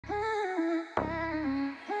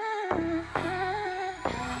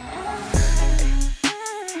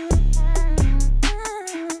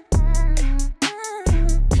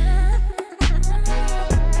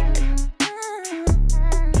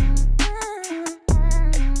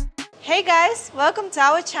Hey guys, welcome to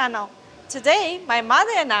our channel. Today, my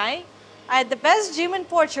mother and I are at the best gym in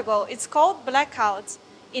Portugal. It's called Blackout.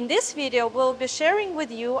 In this video, we'll be sharing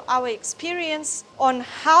with you our experience on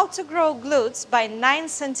how to grow glutes by 9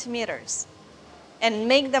 centimeters and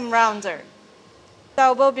make them rounder.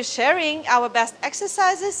 So we'll be sharing our best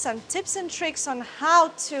exercises, some tips and tricks on how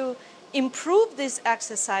to improve these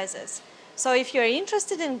exercises. So if you're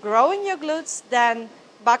interested in growing your glutes, then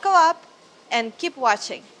buckle up and keep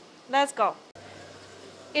watching. Let's go.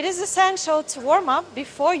 It is essential to warm up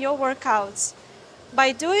before your workouts.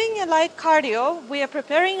 By doing a light cardio, we are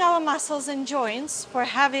preparing our muscles and joints for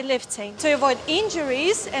heavy lifting to avoid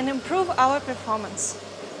injuries and improve our performance.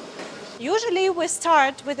 Usually we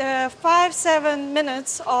start with 5-7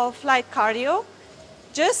 minutes of light cardio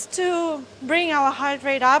just to bring our heart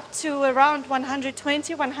rate up to around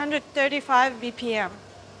 120-135 BPM.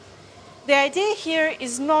 The idea here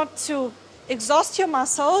is not to exhaust your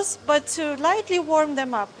muscles, but to lightly warm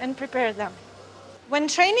them up and prepare them. When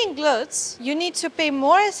training glutes, you need to pay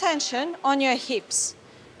more attention on your hips.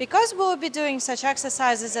 Because we'll be doing such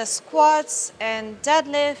exercises as squats and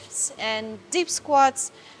deadlifts and deep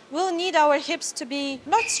squats, we'll need our hips to be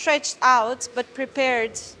not stretched out, but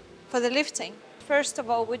prepared for the lifting. First of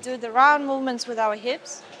all, we do the round movements with our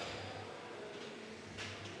hips.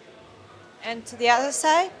 And to the other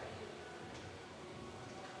side.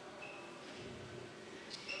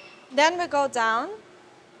 Then we go down,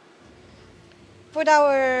 put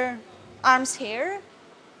our arms here,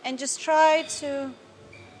 and just try to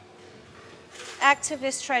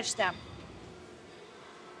actively stretch them.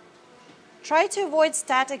 Try to avoid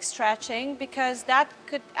static stretching because that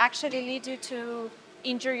could actually lead you to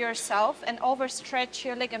injure yourself and overstretch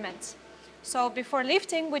your ligaments. So before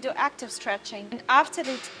lifting, we do active stretching. And after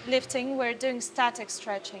lifting, we're doing static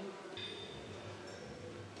stretching.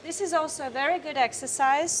 This is also a very good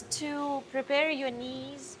exercise to prepare your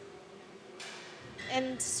knees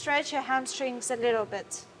and stretch your hamstrings a little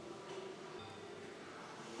bit.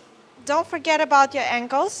 Don't forget about your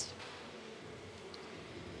ankles.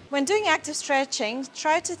 When doing active stretching,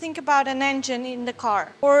 try to think about an engine in the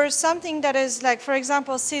car or something that is like, for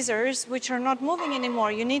example, scissors, which are not moving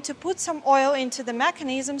anymore. You need to put some oil into the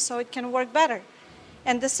mechanism so it can work better.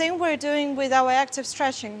 And the same we're doing with our active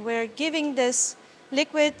stretching. We're giving this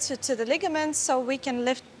liquid to the ligaments so we can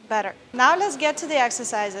lift better. Now let's get to the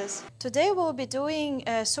exercises. Today we'll be doing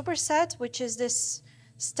a superset, which is this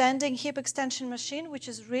standing hip extension machine, which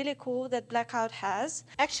is really cool that Blackout has.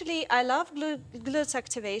 Actually, I love glutes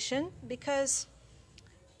activation because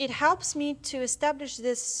it helps me to establish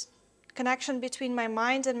this connection between my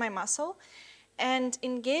mind and my muscle and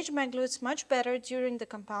engage my glutes much better during the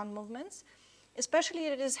compound movements. Especially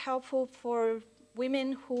it is helpful for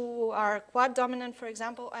women who are quad dominant, for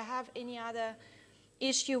example, or have any other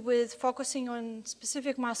issue with focusing on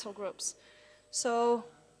specific muscle groups. So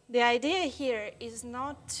the idea here is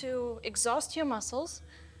not to exhaust your muscles,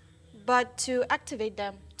 but to activate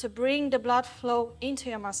them, to bring the blood flow into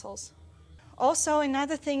your muscles. Also,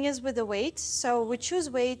 another thing is with the weight. So we choose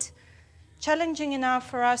weight challenging enough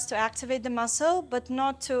for us to activate the muscle, but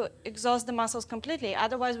not to exhaust the muscles completely.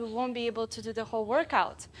 Otherwise, we won't be able to do the whole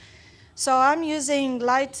workout. So I'm using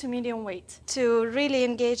light to medium weight to really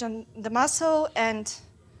engage on the muscle and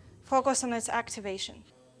focus on its activation.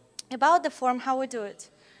 About the form, how we do it.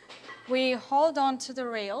 We hold on to the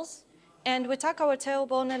rails and we tuck our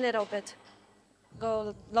tailbone a little bit.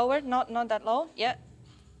 Go lower, not that low, yeah.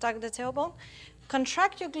 Tuck the tailbone.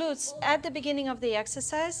 Contract your glutes at the beginning of the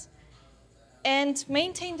exercise and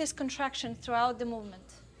maintain this contraction throughout the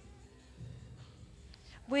movement.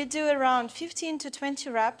 We do around 15 to 20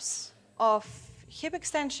 reps of hip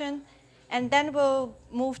extension, and then we'll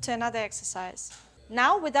move to another exercise.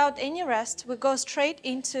 Now, without any rest, we go straight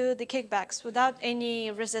into the kickbacks without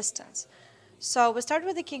any resistance. So we start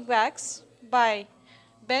with the kickbacks by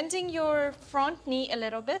bending your front knee a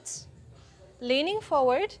little bit, leaning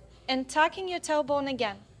forward, and tucking your tailbone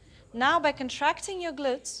again. Now, by contracting your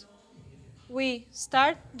glutes, we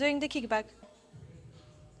start doing the kickback.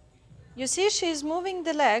 You see she's moving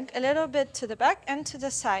the leg a little bit to the back and to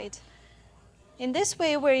the side. In this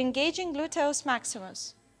way, we're engaging gluteus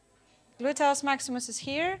maximus. Gluteus maximus is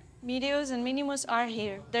here, medius and minimus are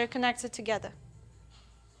here. They're connected together.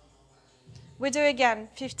 We do again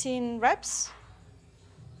 15 reps,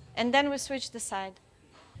 and then we switch the side.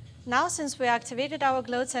 Now, since we activated our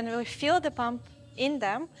glutes and we feel the pump in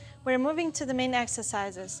them, we're moving to the main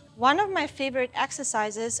exercises. One of my favorite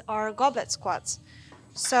exercises are goblet squats.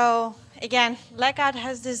 So again, Blackout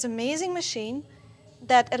has this amazing machine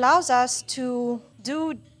that allows us to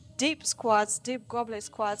do deep squats, deep goblet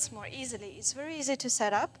squats more easily. It's very easy to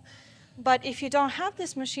set up. But if you don't have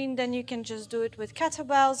this machine, then you can just do it with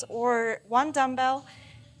kettlebells or one dumbbell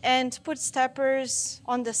and put steppers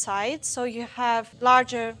on the side so you have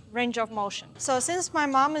larger range of motion. So since my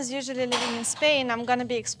mom is usually living in Spain, I'm going to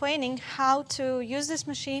be explaining how to use this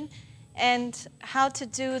machine and how to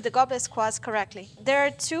do the goblet squats correctly. There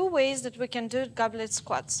are two ways that we can do goblet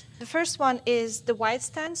squats. The first one is the wide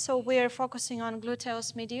stance, so we are focusing on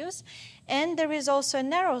gluteus medius, and there is also a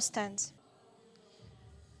narrow stance.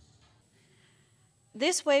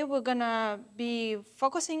 This way we're gonna be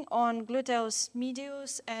focusing on gluteus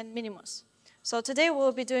medius and minimus. So today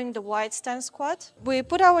we'll be doing the wide stance squat. We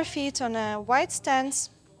put our feet on a wide stance,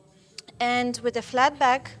 and with a flat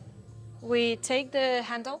back, we take the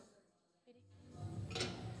handle,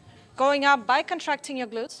 going up by contracting your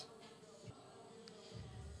glutes.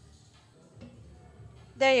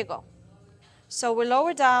 There you go. So we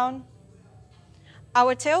lower down.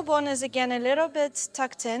 Our tailbone is again a little bit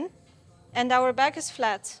tucked in, and our back is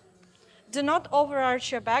flat. Do not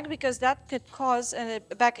overarch your back because that could cause a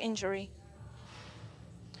back injury.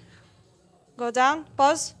 Go down,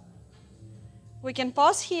 pause. We can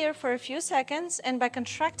pause here for a few seconds, and by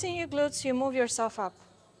contracting your glutes, you move yourself up.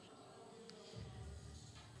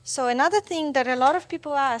 So another thing that a lot of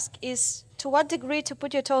people ask is to what degree to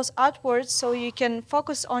put your toes outwards so you can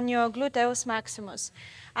focus on your gluteus maximus.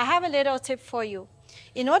 I have a little tip for you.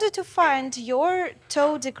 In order to find your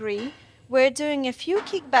toe degree, we're doing a few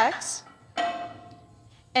kickbacks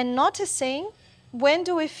and noticing when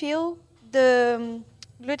do we feel the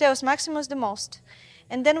gluteus maximus the most.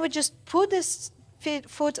 And then we just put this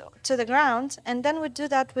foot to the ground, and then we do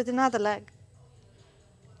that with another leg.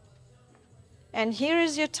 And here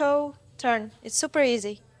is your toe turn. It's super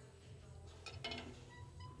easy.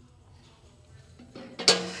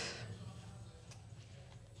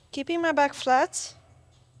 Keeping my back flat.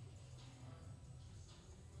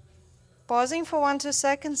 Pausing for 1-2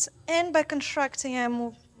 seconds, and by contracting, I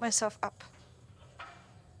move myself up.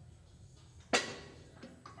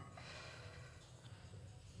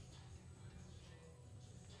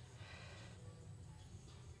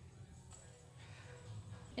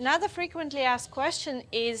 Another frequently asked question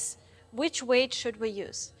is, which weight should we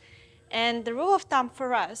use? And the rule of thumb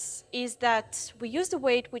for us is that we use the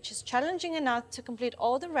weight which is challenging enough to complete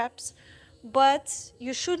all the reps, but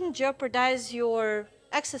you shouldn't jeopardize your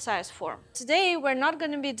exercise form. Today we're not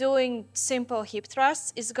going to be doing simple hip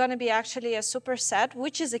thrusts. It's going to be actually a superset,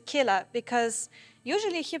 which is a killer because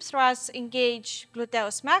usually hip thrusts engage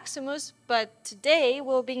gluteus maximus, but today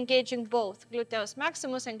we'll be engaging both gluteus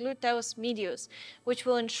maximus and gluteus medius, which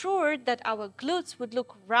will ensure that our glutes would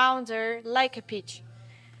look rounder like a peach.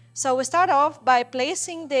 So we start off by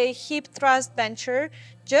placing the hip thrust bencher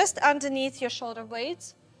just underneath your shoulder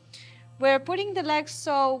blades. We're putting the legs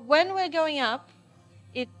so when we're going up,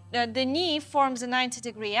 the knee forms a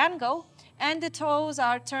 90-degree angle and the toes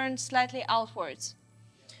are turned slightly outwards.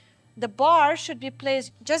 The bar should be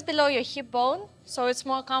placed just below your hip bone so it's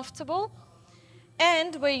more comfortable,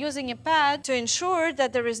 and we're using a pad to ensure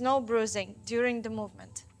that there is no bruising during the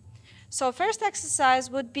movement. So first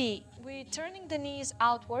exercise would be we're turning the knees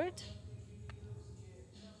outward.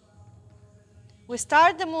 We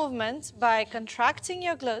start the movement by contracting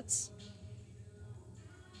your glutes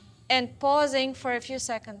and pausing for a few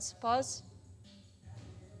seconds. Pause.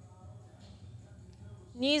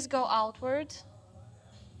 Knees go outward.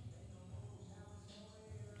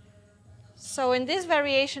 So in this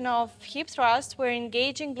variation of hip thrust, we're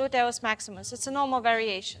engaging gluteus maximus. It's a normal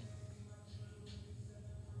variation.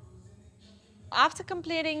 After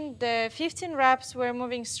completing the 15 reps, we're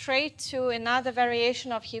moving straight to another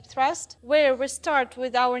variation of hip thrust, where we start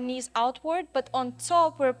with our knees outward, but on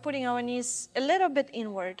top we're putting our knees a little bit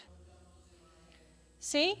inward.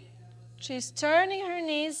 See? She's turning her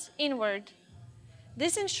knees inward.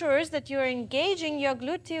 This ensures that you're engaging your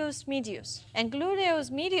gluteus medius. And gluteus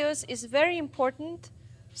medius is very important,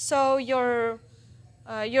 so your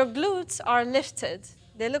glutes are lifted.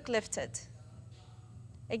 They look lifted.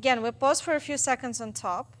 Again, we pause for a few seconds on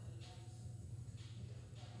top.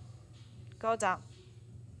 Go down.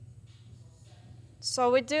 So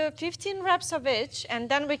we do 15 reps of each, and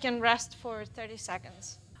then we can rest for 30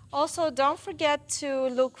 seconds. Also, don't forget to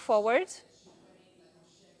look forward.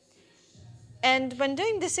 And when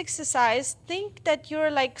doing this exercise, think that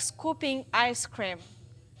you're like scooping ice cream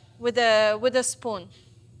with a spoon.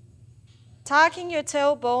 Tucking your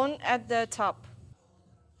tailbone at the top.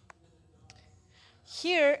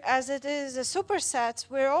 Here, as it is a superset,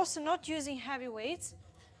 we're also not using heavy weights,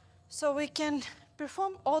 so we can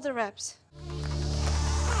perform all the reps.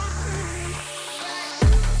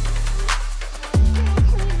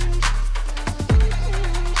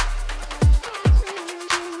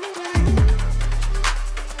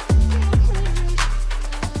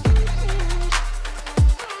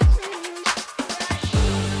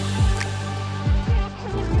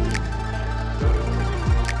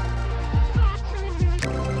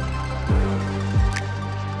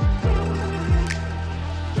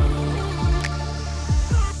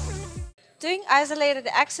 isolated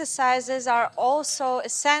exercises are also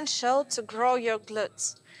essential to grow your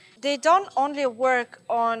glutes. They don't only work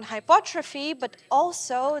on hypertrophy, but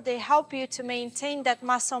also they help you to maintain that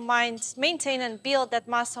maintain and build that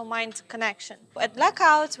muscle-mind connection. At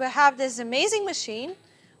Blackout, we have this amazing machine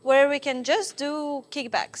where we can just do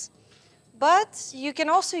kickbacks. But you can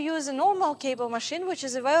also use a normal cable machine, which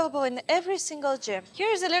is available in every single gym.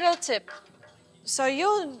 Here's a little tip. So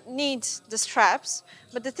you'll need the straps,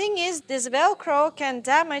 but the thing is, this Velcro can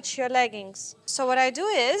damage your leggings. So what I do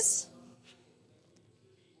is,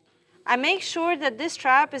 I make sure that this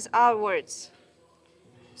strap is outwards.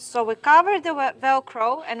 So we cover the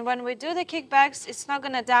Velcro, and when we do the kickbacks, it's not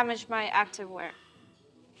going to damage my activewear.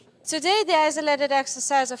 Today, the isolated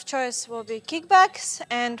exercise of choice will be kickbacks,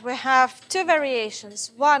 and we have two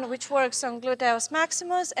variations. One which works on gluteus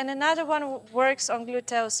maximus, and another one works on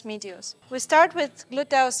gluteus medius. We start with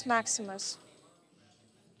gluteus maximus.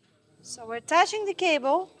 So we're attaching the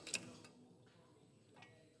cable.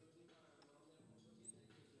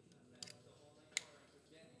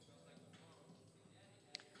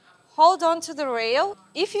 Hold on to the rail.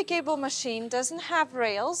 If your cable machine doesn't have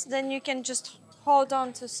rails, then you can just hold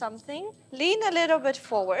on to something. Lean a little bit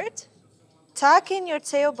forward. Tuck in your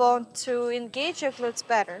tailbone to engage your glutes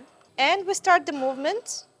better. And we start the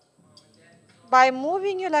movement by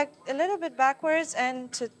moving your leg a little bit backwards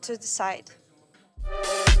and to the side.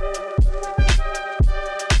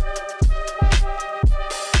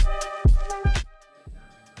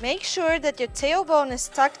 Make sure that your tailbone is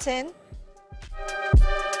tucked in.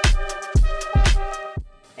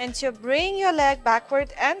 And you bring your leg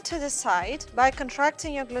backward and to the side by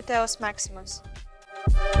contracting your gluteus maximus.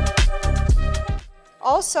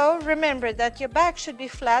 Also, remember that your back should be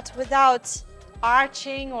flat without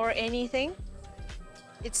arching or anything.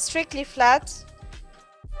 It's strictly flat.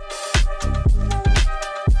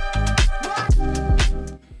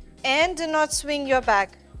 And do not swing your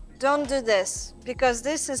back. Don't do this, because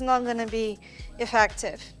this is not going to be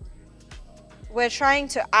effective. We're trying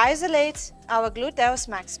to isolate our gluteus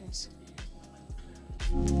maximus.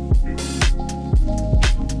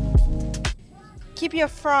 Keep your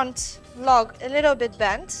front leg a little bit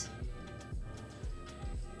bent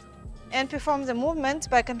and perform the movement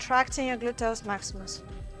by contracting your gluteus maximus.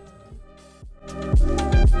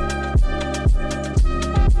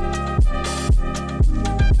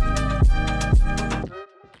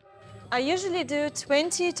 I usually do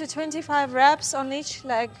 20 to 25 reps on each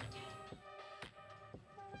leg.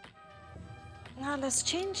 Now let's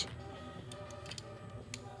change.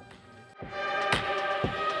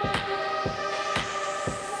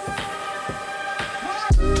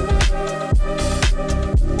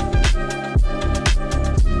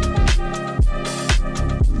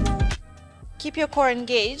 Keep your core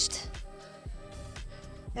engaged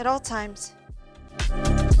at all times.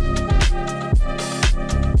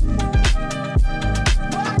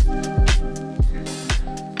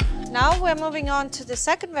 Now we're moving on to the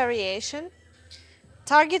second variation,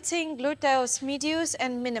 targeting gluteus medius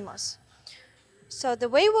and minimus. So the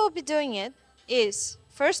way we'll be doing it is,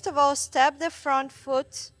 first of all, step the front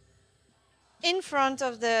foot in front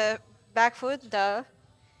of the back foot,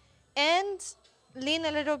 and lean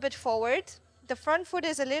a little bit forward. The front foot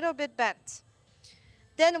is a little bit bent.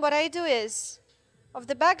 Then what I do is, of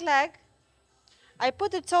the back leg, I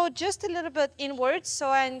put the toe just a little bit inwards so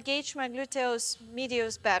I engage my gluteus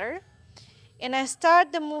medius better. And I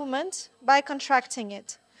start the movement by contracting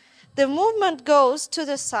it. The movement goes to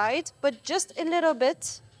the side, but just a little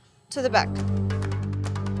bit to the back.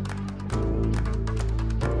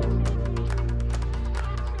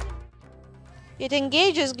 It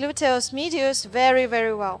engages gluteus medius very,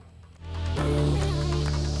 very well.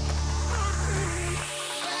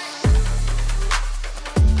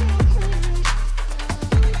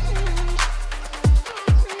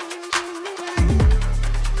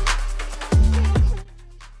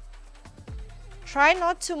 Try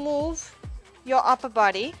not to move your upper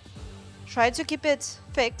body. Try to keep it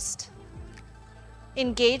fixed,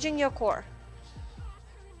 engaging your core.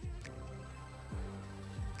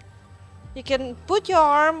 You can put your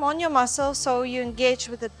arm on your muscle so you engage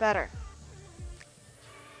with it better.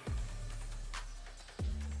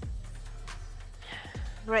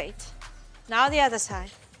 Great. Now the other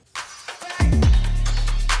side.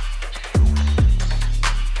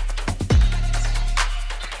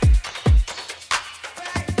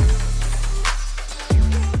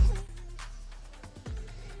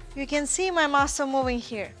 You can see my muscle moving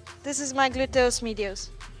here. This is my gluteus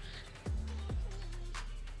medius.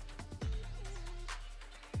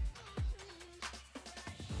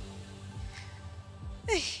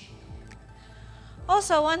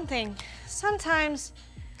 Also, one thing, sometimes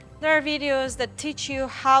there are videos that teach you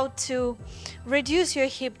how to reduce your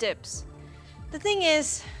hip dips. The thing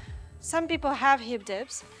is, some people have hip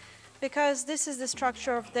dips because this is the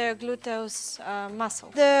structure of their gluteus muscle.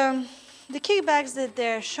 The kickbacks that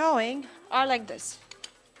they're showing are like this.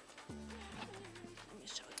 Let me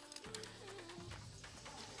show you.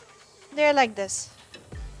 They're like this.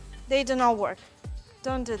 They do not work.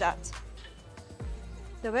 Don't do that.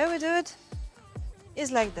 The way we do it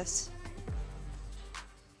is like this.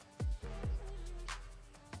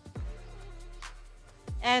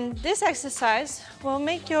 And this exercise will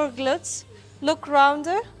make your glutes look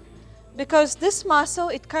rounder because this muscle,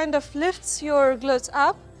 it kind of lifts your glutes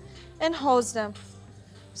up and holds them.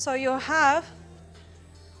 So you'll have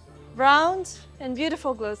round and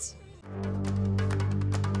beautiful glutes.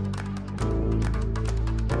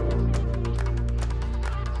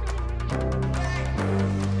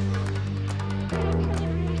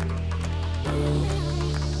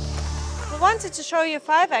 I wanted to show you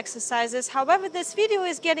 5 exercises, however this video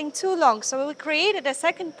is getting too long, so we created a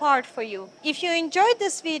second part for you. If you enjoyed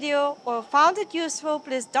this video or found it useful,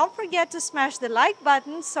 please don't forget to smash the like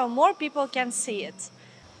button so more people can see it.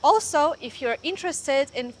 Also, if you're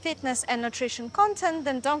interested in fitness and nutrition content,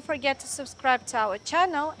 then don't forget to subscribe to our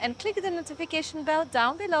channel and click the notification bell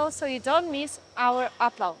down below so you don't miss our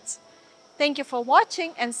uploads. Thank you for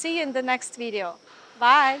watching and see you in the next video.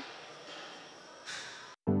 Bye!